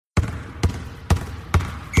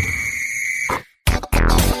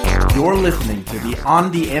You're listening to the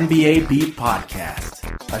On the NBA Beat podcast,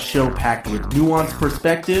 a show packed with nuanced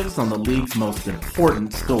perspectives on the league's most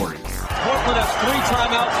important stories. Portland has 3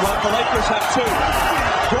 timeouts left. The Lakers have 2.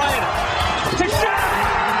 Bryant to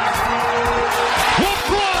shot!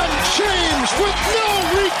 LeBron James with no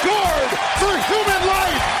regard for human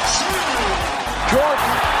life. Jordan.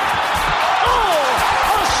 Oh,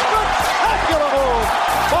 a spectacular move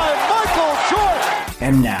by Michael Jordan.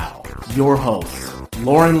 And now, your hosts,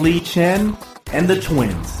 Lauren Lee Chen and the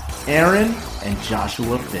twins, Aaron and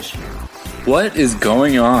Joshua Fishman. What is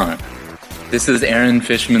going on? This is Aaron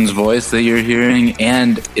Fishman's voice that you're hearing,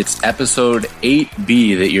 and it's episode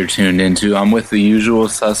 8B that you're tuned into. I'm with the usual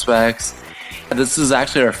suspects. This is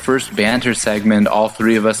actually our first banter segment, all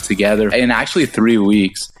 3 of us together, in actually 3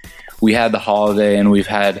 weeks. We had the holiday and we've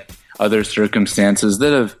had other circumstances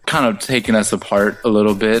that have kind of taken us apart a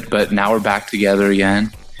little bit, but now we're back together again.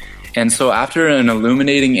 And so after an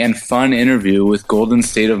illuminating and fun interview with Golden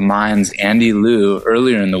State of Mind's Andy Liu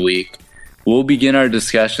earlier in the week, we'll begin our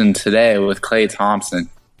discussion today with Klay Thompson.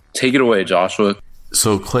 Take it away, Joshua.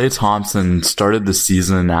 So Klay Thompson started the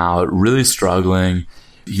season out really struggling.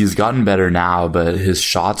 He's gotten better now, but his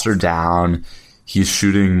shots are down. He's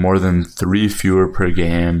shooting more than 3 fewer per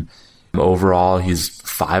game. Overall, he's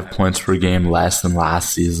 5 points per game less than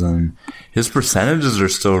last season. His percentages are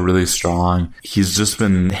still really strong. He's just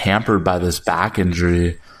been hampered by this back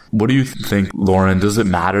injury. What do you think, Lauren? Does it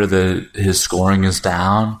matter that his scoring is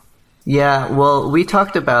down? Yeah, well, we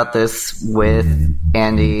talked about this with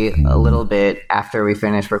Andy a little bit after we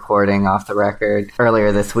finished recording off the record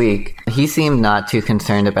earlier this week. He seemed not too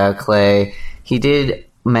concerned about Klay. He did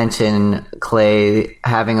mention Klay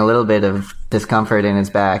having a little bit of discomfort in his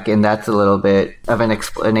back, and that's a little bit of an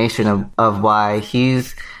explanation of why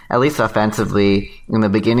he's, at least offensively, in the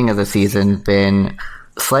beginning of the season, been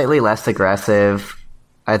slightly less aggressive.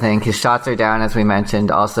 I think his shots are down, as we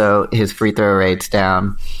mentioned. Also, his free throw rate's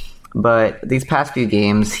down. But these past few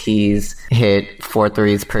games, he's hit 4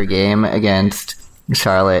 threes per game against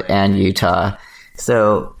Charlotte and Utah.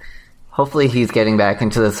 So hopefully he's getting back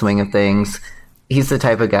into the swing of things. He's the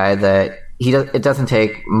type of guy that it doesn't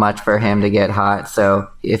take much for him to get hot. So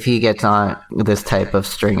if he gets on this type of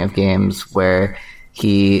string of games where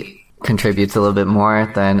he contributes a little bit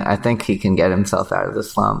more, then I think he can get himself out of the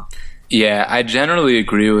slump. Yeah, I generally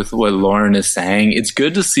agree with what Lauren is saying. It's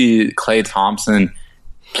good to see Klay Thompson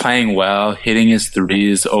playing well, hitting his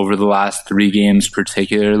threes over the last 3 games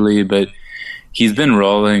particularly, but he's been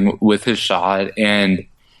rolling with his shot. And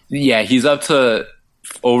yeah, he's up to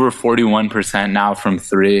over 41% now from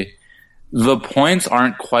 3. The points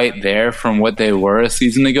aren't quite there from what they were a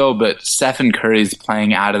season ago, but Stephen Curry's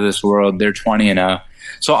playing out of this world. They're 20-0.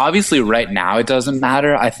 So obviously right now it doesn't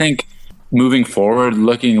matter. I think moving forward,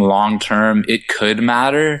 looking long term, it could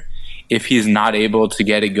matter if he's not able to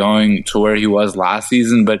get it going to where he was last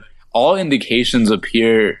season. But all indications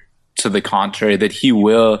appear to the contrary, that he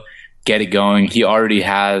will get it going. He already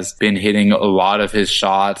has been hitting a lot of his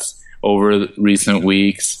shots over recent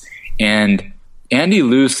weeks. And Andy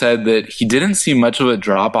Liu said that he didn't see much of a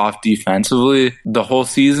drop-off defensively the whole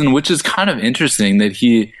season, which is kind of interesting, that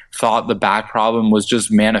he thought the back problem was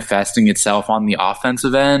just manifesting itself on the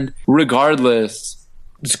offensive end. Regardless,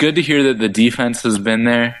 it's good to hear that the defense has been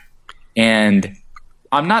there, and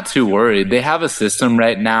I'm not too worried. They have a system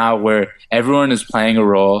right now where everyone is playing a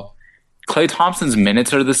role. Klay Thompson's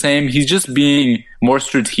minutes are the same. He's just being more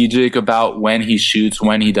strategic about when he shoots,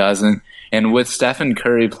 when he doesn't. And with Stephen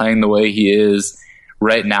Curry playing the way he is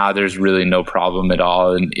right now, there's really no problem at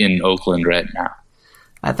all in Oakland right now.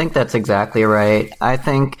 I think that's exactly right. I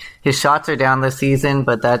think his shots are down this season,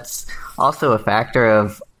 but that's also a factor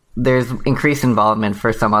of there's increased involvement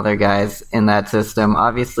for some other guys in that system.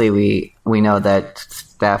 Obviously, we know that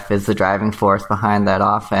Steph is the driving force behind that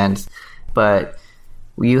offense, but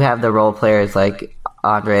you have the role players like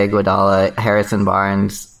Andre Iguodala, Harrison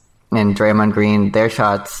Barnes, and Draymond Green. Their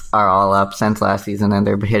shots are all up since last season, and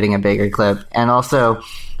they're hitting a bigger clip. And also,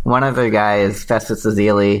 one other guy is Festus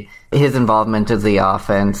Ezeli. His involvement in the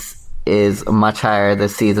offense is much higher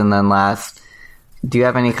this season than last. Do you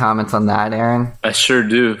have any comments on that, Aaron? I sure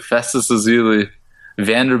do. Festus Ezeli,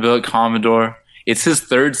 Vanderbilt Commodore. It's his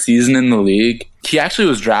 3rd season in the league. He actually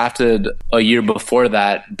was drafted a year before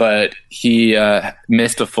that, but he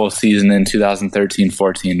missed a full season in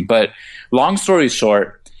 2013-14. But long story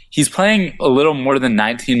short, he's playing a little more than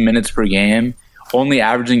 19 minutes per game, only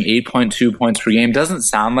averaging 8.2 points per game. Doesn't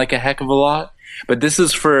sound like a heck of a lot, but this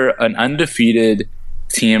is for an undefeated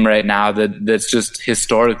team right now that's just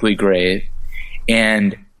historically great.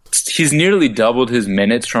 And he's nearly doubled his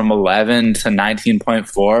minutes from 11 to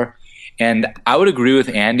 19.4. And I would agree with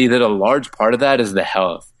Andy that a large part of that is the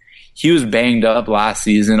health. He was banged up last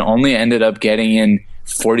season, only ended up getting in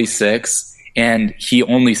 46, and he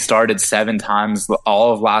only started 7 times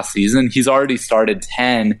all of last season. He's already started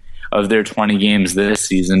 10 of their 20 games this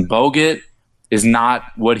season. Bogut is not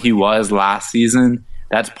what he was last season.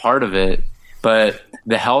 That's part of it. But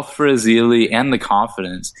the health for Ezeli and the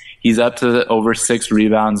confidence. He's up to over 6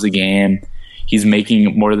 rebounds a game. He's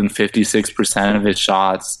making more than 56% of his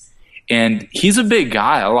shots. And he's a big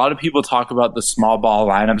guy. A lot of people talk about the small ball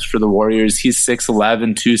lineups for the Warriors. He's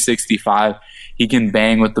 6'11", 265. He can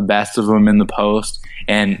bang with the best of them in the post.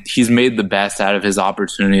 And he's made the best out of his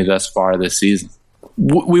opportunity thus far this season.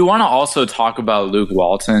 We want to also talk about Luke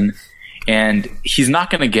Walton. And he's not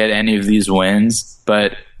going to get any of these wins,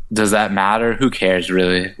 but does that matter? Who cares,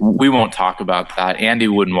 really? We won't talk about that. Andy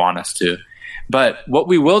wouldn't want us to. But what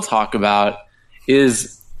we will talk about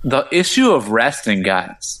is the issue of resting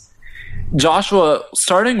guys. Joshua,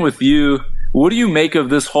 starting with you, what do you make of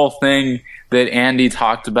this whole thing that Andy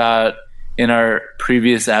talked about in our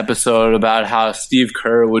previous episode about how Steve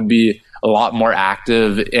Kerr would be a lot more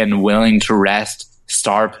active and willing to rest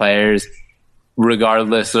star players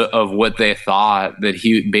regardless of what they thought, that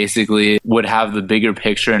he basically would have the bigger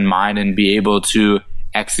picture in mind and be able to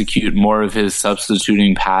execute more of his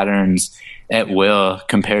substituting patterns at will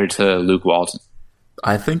compared to Luke Walton?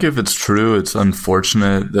 I think if it's true, it's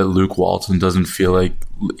unfortunate that Luke Walton doesn't feel like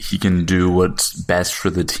he can do what's best for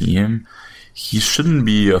the team. He shouldn't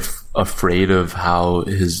be afraid of how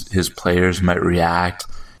his players might react.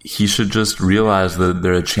 He should just realize that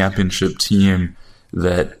they're a championship team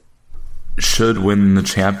that should win the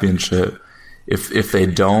championship. If they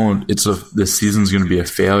don't, this season's going to be a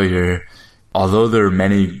failure. Although there are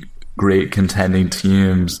many great contending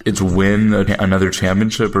teams, it's win another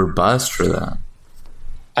championship or bust for them.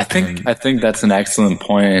 I think that's an excellent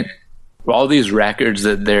point. All these records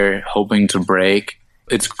that they're hoping to break,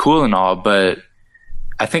 it's cool and all, but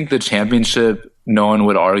I think the championship, no one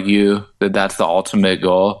would argue that that's the ultimate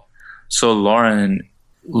goal. So Lauren,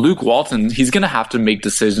 Luke Walton, he's going to have to make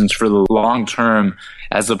decisions for the long term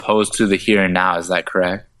as opposed to the here and now. Is that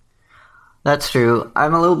correct? That's true.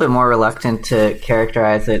 I'm a little bit more reluctant to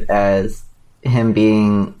characterize it as him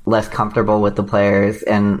being less comfortable with the players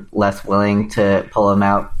and less willing to pull them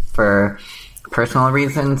out for personal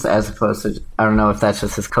reasons, as opposed to, I don't know if that's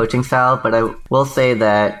just his coaching style, but I will say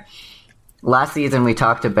that last season we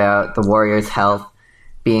talked about the Warriors' health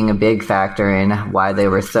being a big factor in why they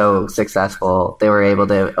were so successful. They were able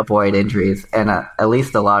to avoid injuries, and at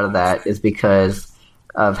least a lot of that is because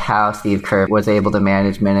of how Steve Kerr was able to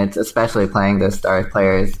manage minutes, especially playing those star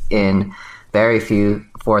players in very few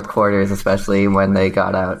fourth quarters, especially when they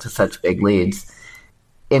got out to such big leads.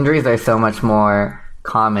 Injuries are so much more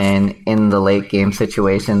common in the late game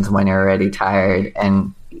situations when you're already tired,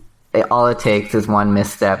 and all it takes is one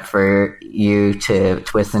misstep for you to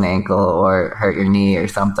twist an ankle or hurt your knee or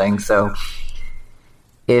something. So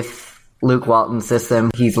if Luke Walton's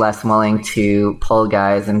system, he's less willing to pull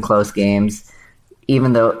guys in close games,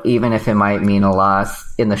 even if it might mean a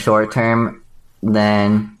loss in the short term,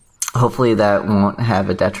 then hopefully that won't have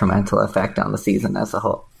a detrimental effect on the season as a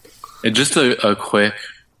whole. And just a quick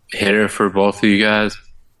hitter for both of you guys.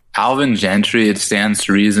 Alvin Gentry, it stands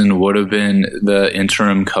to reason, would have been the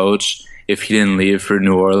interim coach if he didn't leave for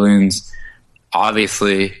New Orleans.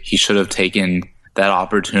 Obviously, he should have taken that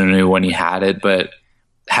opportunity when he had it, but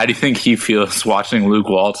how do you think he feels watching Luke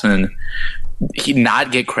Walton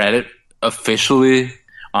not get credit officially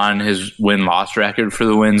on his win-loss record for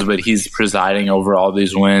the wins, but he's presiding over all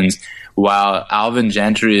these wins while Alvin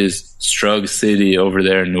Gentry is Strug City over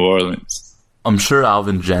there in New Orleans? I'm sure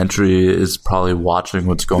Alvin Gentry is probably watching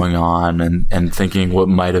what's going on and thinking what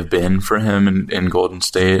might have been for him in Golden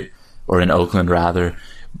State, or in Oakland rather.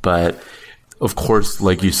 But of course,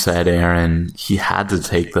 like you said, Aaron, he had to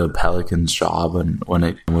take the Pelicans job when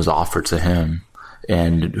it was offered to him.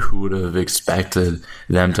 And who would have expected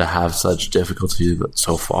them to have such difficulty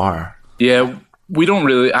so far? Yeah, I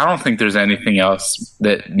don't think there's anything else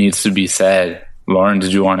that needs to be said. Lauren,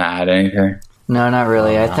 did you want to add anything? No, not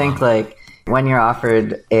really. I think when you're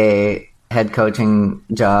offered a head coaching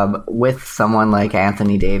job with someone like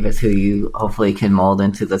Anthony Davis, who you hopefully can mold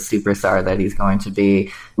into the superstar that he's going to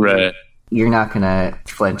be, right, you're not going to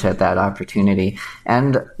flinch at that opportunity.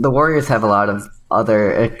 And the Warriors have a lot of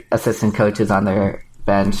other assistant coaches on their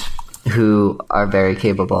bench who are very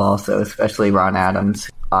capable also, especially Ron Adams,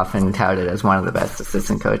 often touted as one of the best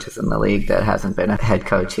assistant coaches in the league that hasn't been a head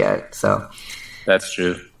coach yet. So that's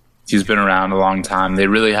true. He's been around a long time. They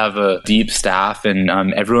really have a deep staff, and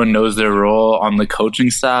everyone knows their role on the coaching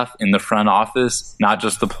staff in the front office, not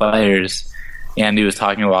just the players. Andy was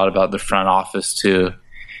talking a lot about the front office too.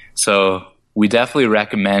 So we definitely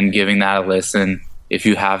recommend giving that a listen if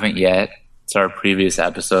you haven't yet. It's our previous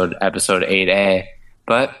episode 8A.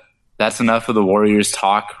 But that's enough of the Warriors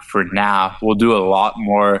talk for now. We'll do a lot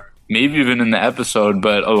more, maybe even in the episode,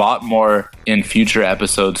 but a lot more in future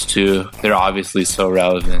episodes too. They're obviously so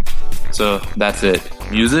relevant. So that's it.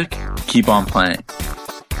 Music, keep on playing.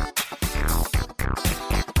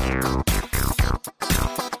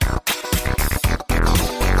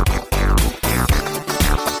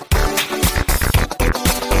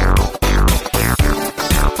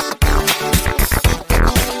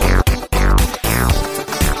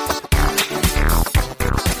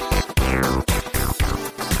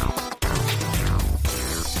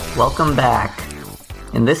 Welcome back.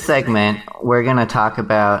 In this segment, we're going to talk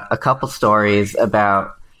about a couple stories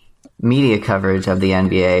about media coverage of the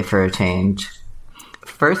NBA for a change.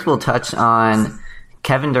 First, we'll touch on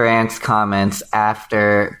Kevin Durant's comments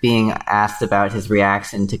after being asked about his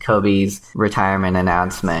reaction to Kobe's retirement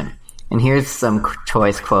announcement. And here's some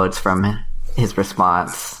choice quotes from his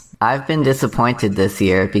response. "I've been disappointed this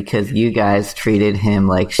year because you guys treated him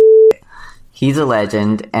like shit. He's a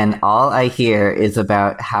legend, and all I hear is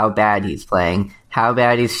about how bad he's playing, how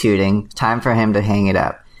bad he's shooting. Time for him to hang it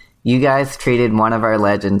up. You guys treated one of our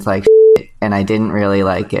legends like shit, and I didn't really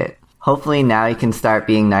like it. Hopefully now you can start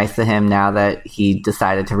being nice to him now that he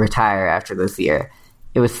decided to retire after this year.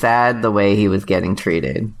 It was sad the way he was getting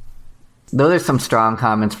treated." Those are some strong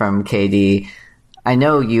comments from KD. I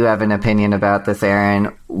know you have an opinion about this,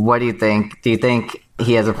 Aaron. What do you think? Do you think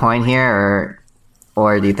he has a point here,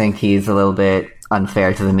 or do you think he's a little bit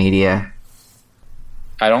unfair to the media?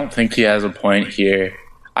 I don't think he has a point here.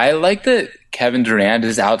 I like that Kevin Durant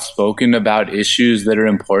is outspoken about issues that are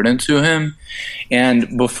important to him.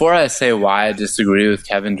 And before I say why I disagree with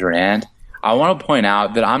Kevin Durant, I want to point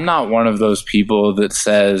out that I'm not one of those people that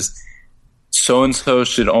says so-and-so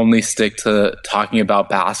should only stick to talking about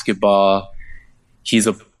basketball. He's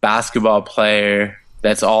a basketball player.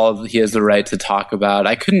 That's all he has the right to talk about.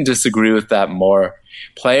 I couldn't disagree with that more.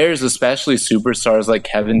 Players, especially superstars like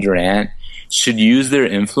Kevin Durant, should use their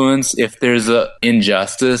influence if there's an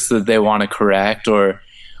injustice that they want to correct or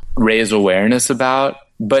raise awareness about,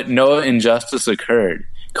 but no injustice occurred.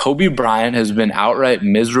 Kobe Bryant has been outright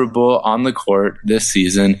miserable on the court this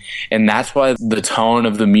season, and that's why the tone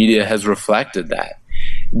of the media has reflected that.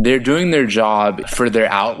 They're doing their job for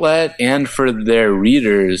their outlet and for their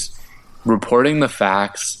readers, reporting the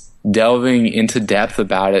facts, delving into depth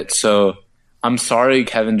about it. So I'm sorry,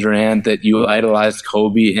 Kevin Durant, that you idolized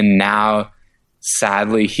Kobe and now,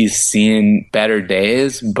 sadly, he's seen better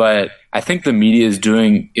days. But I think the media is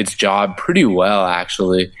doing its job pretty well,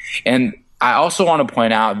 actually. And I also want to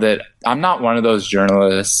point out that I'm not one of those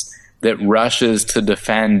journalists that rushes to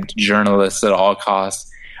defend journalists at all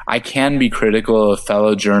costs. I can be critical of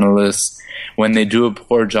fellow journalists when they do a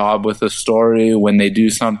poor job with a story, when they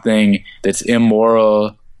do something that's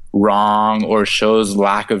immoral, wrong, or shows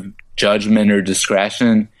lack of judgment or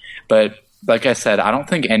discretion. But like I said, I don't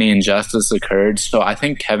think any injustice occurred, so I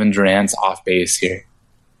think Kevin Durant's off base here.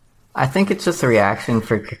 I think it's just a reaction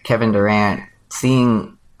for Kevin Durant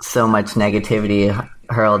seeing so much negativity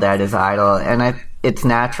hurled at his idol, and it's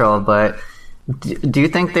natural, but do you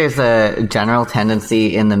think there's a general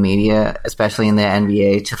tendency in the media, especially in the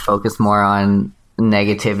NBA, to focus more on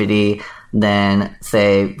negativity than,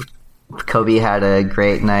 say, Kobe had a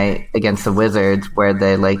great night against the Wizards where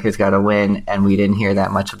the Lakers got a win and we didn't hear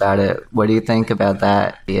that much about it? What do you think about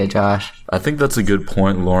that, Josh? I think that's a good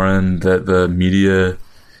point, Lauren, that the media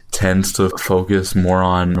tends to focus more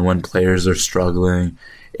on when players are struggling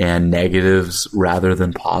and negatives rather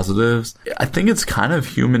than positives. I think it's kind of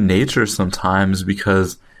human nature sometimes,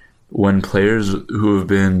 because when players who have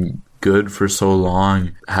been good for so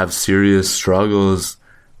long have serious struggles,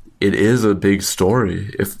 it is a big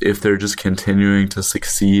story. If they're just continuing to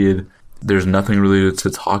succeed, there's nothing really to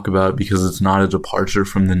talk about because it's not a departure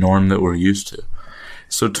from the norm that we're used to.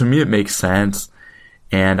 So to me, it makes sense.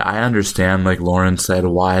 And I understand, like Lauren said,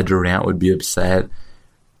 why Durant would be upset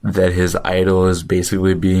that his idol is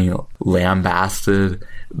basically being lambasted.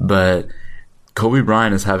 But Kobe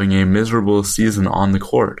Bryant is having a miserable season on the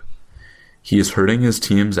court. He is hurting his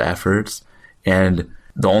team's efforts, and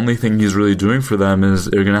the only thing he's really doing for them is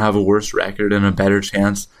they're going to have a worse record and a better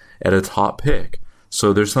chance at a top pick.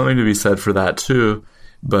 So there's something to be said for that too.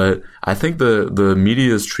 But I think the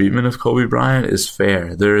media's treatment of Kobe Bryant is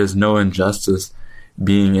fair. There is no injustice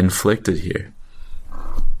being inflicted here.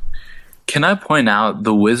 Can I point out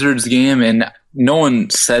the Wizards game? And no one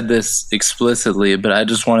said this explicitly, but I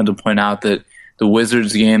just wanted to point out that the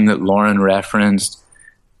Wizards game that Lauren referenced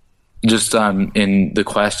just in the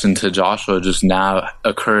question to Joshua just now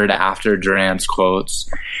occurred after Durant's quotes,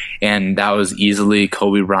 and that was easily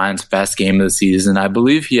Kobe Bryant's best game of the season. I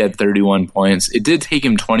believe he had 31 points. It did take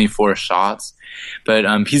him 24 shots, but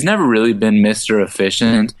he's never really been Mr.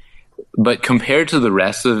 Efficient. But compared to the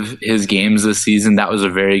rest of his games this season, that was a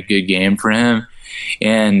very good game for him,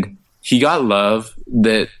 and he got love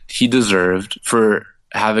that he deserved for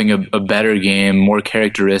having a better game, more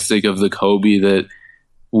characteristic of the Kobe that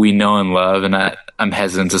we know and love. And I'm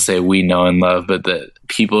hesitant to say we know and love, but that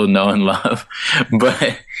people know and love.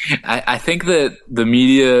 But I think that the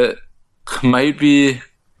media might be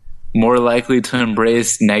more likely to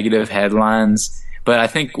embrace negative headlines. But I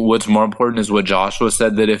think what's more important is what Joshua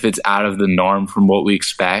said, that if it's out of the norm from what we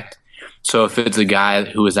expect. So if it's a guy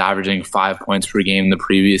who was averaging 5 points per game the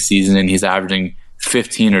previous season and he's averaging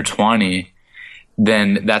 15 or 20,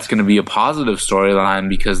 then that's going to be a positive storyline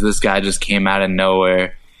because this guy just came out of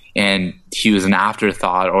nowhere and he was an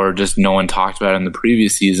afterthought or just no one talked about him the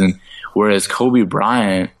previous season. Whereas Kobe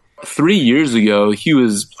Bryant, 3 years ago, he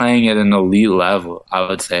was playing at an elite level, I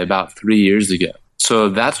would say, about 3 years ago. So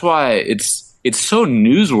that's why it's so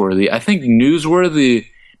newsworthy. I think newsworthy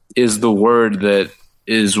is the word that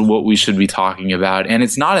is what we should be talking about. And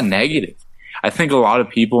it's not a negative. I think a lot of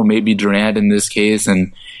people, maybe Durant in this case,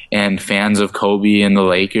 and fans of Kobe and the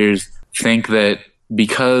Lakers think that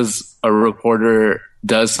because a reporter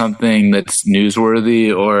does something that's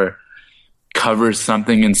newsworthy or covers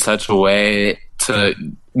something in such a way to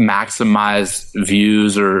maximize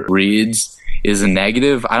views or reads is a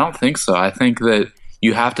negative. I don't think so. I think that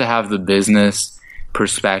you have to have the business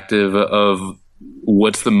perspective of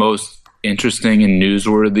what's the most interesting and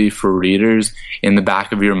newsworthy for readers in the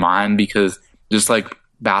back of your mind, because just like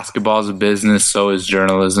basketball is a business, so is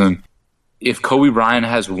journalism. If Kobe Bryant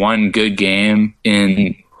has one good game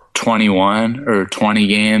in 21 or 20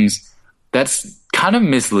 games, that's kind of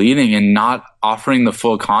misleading and not offering the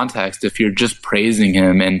full context if you're just praising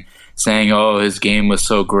him and saying, oh, his game was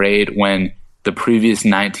so great when the previous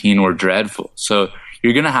 19 were dreadful. So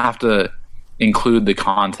you're going to have to include the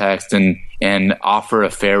context and offer a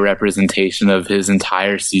fair representation of his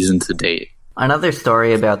entire season to date. Another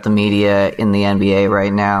story about the media in the NBA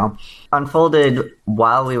right now unfolded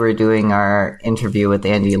while we were doing our interview with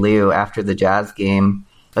Andy Liu after the Jazz game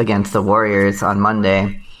against the Warriors on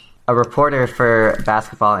Monday. A reporter for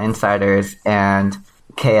Basketball Insiders and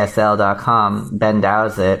KSL.com, Ben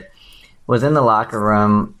Dowsett, was in the locker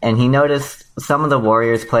room and he noticed some of the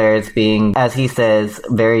Warriors players being, as he says,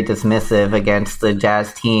 very dismissive against the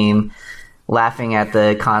Jazz team, laughing at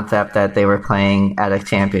the concept that they were playing at a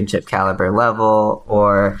championship caliber level,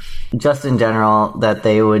 or just in general that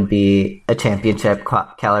they would be a championship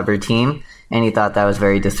caliber team. And he thought that was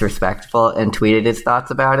very disrespectful and tweeted his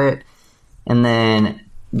thoughts about it. And then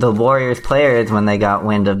the Warriors players, when they got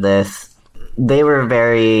wind of this, they were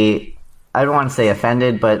very, I don't want to say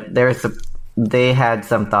offended, but they had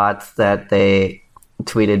some thoughts that they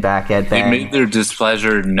tweeted back at Ben. They made their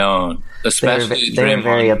displeasure known. Especially they were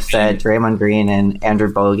very upset. Draymond Green and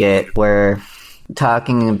Andrew Bogut were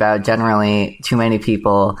talking about generally too many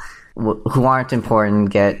people who aren't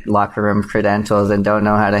important get locker room credentials and don't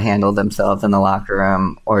know how to handle themselves in the locker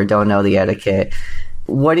room or don't know the etiquette.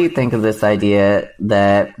 What do you think of this idea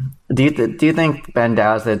that do you think Ben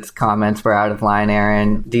Dowsett's comments were out of line,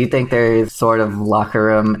 Aaron? Do you think there is sort of locker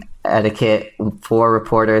room etiquette for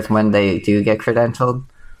reporters when they do get credentialed?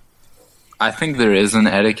 I think there is an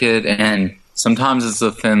etiquette, and sometimes it's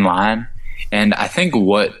a thin line. And I think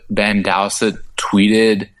what Ben Dowsett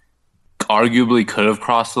tweeted arguably could have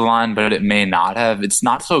crossed the line, but it may not have. It's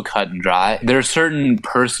not so cut and dry. There are certain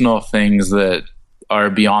personal things that are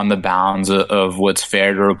beyond the bounds of what's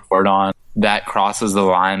fair to report on. That crosses the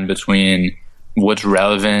line between what's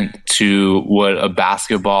relevant to what a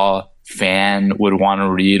basketball fan would want to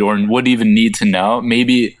read or would even need to know.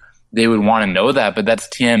 Maybe they would want to know that, but that's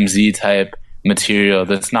TMZ type material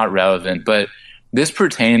that's not relevant. But this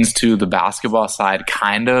pertains to the basketball side,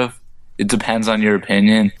 kind of. It depends on your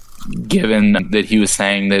opinion, given that he was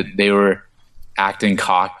saying that they were acting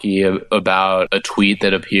cocky about a tweet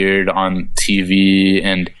that appeared on TV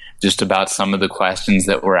and just about some of the questions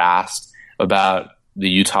that were asked about the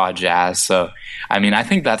Utah Jazz. So, I mean, I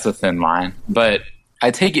think that's a thin line. But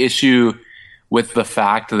I take issue with the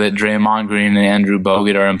fact that Draymond Green and Andrew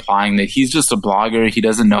Bogut are implying that he's just a blogger, he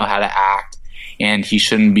doesn't know how to act, and he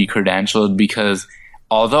shouldn't be credentialed, because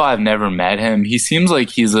although I've never met him, he seems like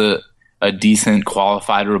he's a decent,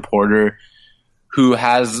 qualified reporter who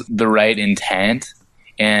has the right intent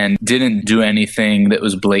and didn't do anything that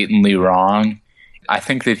was blatantly wrong, I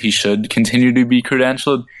think that he should continue to be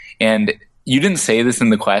credentialed. And you didn't say this in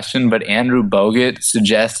the question, but Andrew Bogut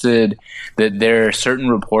suggested that there are certain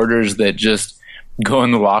reporters that just go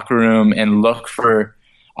in the locker room and look for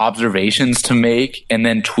observations to make and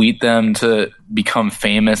then tweet them to become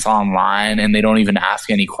famous online, and they don't even ask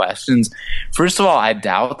any questions. First of all, I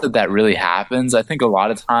doubt that that really happens. I think a lot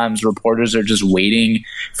of times reporters are just waiting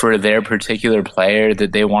for their particular player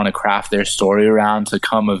that they want to craft their story around to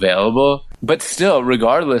come available. But still,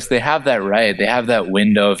 regardless, they have that right. They have that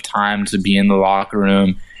window of time to be in the locker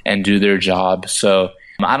room and do their job. So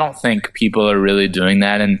I don't think people are really doing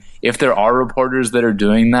that. And if there are reporters that are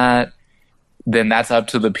doing that, then that's up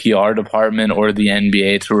to the PR department or the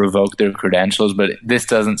NBA to revoke their credentials. But this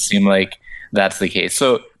doesn't seem like that's the case.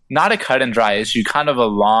 So not a cut and dry issue, kind of a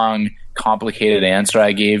long, complicated answer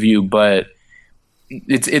I gave you. But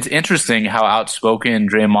it's interesting how outspoken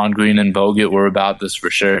Draymond Green and Bogut were about this for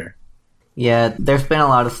sure. Yeah, there's been a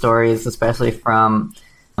lot of stories, especially from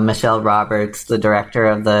Michelle Roberts, the director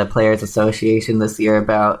of the Players Association this year,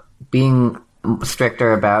 about being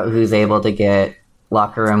stricter about who's able to get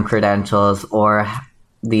locker room credentials or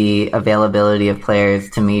the availability of players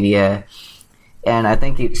to media. And I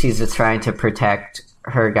think she's just trying to protect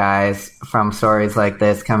her guys from stories like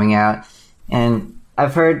this coming out. And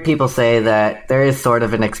I've heard people say that there is sort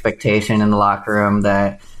of an expectation in the locker room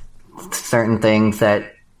that certain things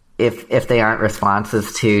that if they aren't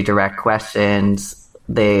responses to direct questions,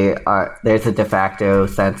 there's a de facto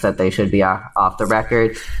sense that they should be off the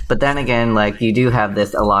record. But then again, like, you do have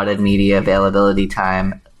this allotted media availability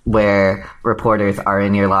time where reporters are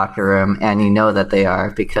in your locker room, and you know that they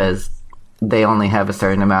are because they only have a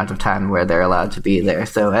certain amount of time where they're allowed to be there.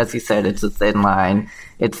 So as you said, it's a thin line.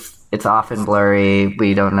 It's often blurry.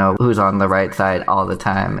 We don't know who's on the right side all the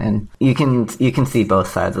time, and you can see both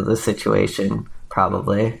sides of the situation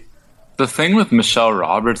probably. The thing with Michelle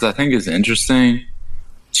Roberts, I think, is interesting.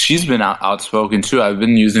 She's been outspoken too. I've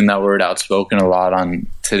been using that word outspoken a lot on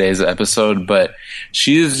today's episode, but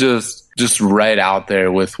she's just right out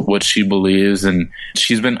there with what she believes, and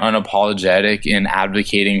she's been unapologetic in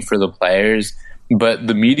advocating for the players. But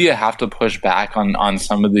the media have to push back on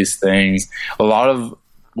some of these things. A lot of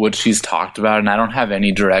what she's talked about, and I don't have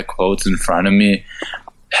any direct quotes in front of me,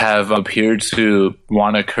 have appeared to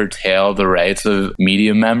want to curtail the rights of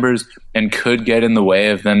media members and could get in the way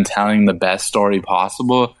of them telling the best story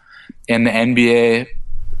possible. And the NBA,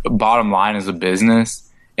 bottom line, is a business,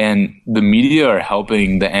 and the media are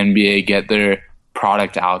helping the NBA get their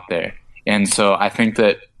product out there. And so I think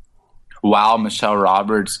that while Michelle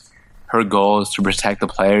Roberts, her goal is to protect the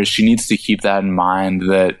players, she needs to keep that in mind,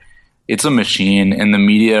 that it's a machine and the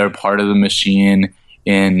media are part of the machine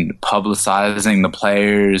in publicizing the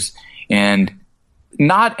players. And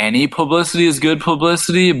not any publicity is good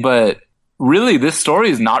publicity, but really this story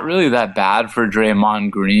is not really that bad for Draymond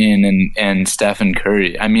Green and Stephen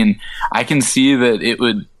Curry. I mean, I can see that it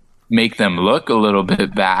would make them look a little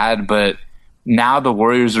bit bad, but now the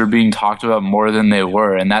Warriors are being talked about more than they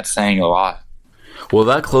were, and that's saying a lot. Well,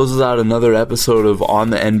 that closes out another episode of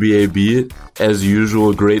On the NBA Beat. As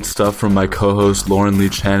usual, great stuff from my co-hosts Lauren Lee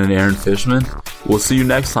Chen and Aaron Fishman. We'll see you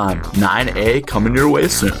next time. 9A coming your way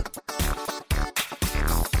soon.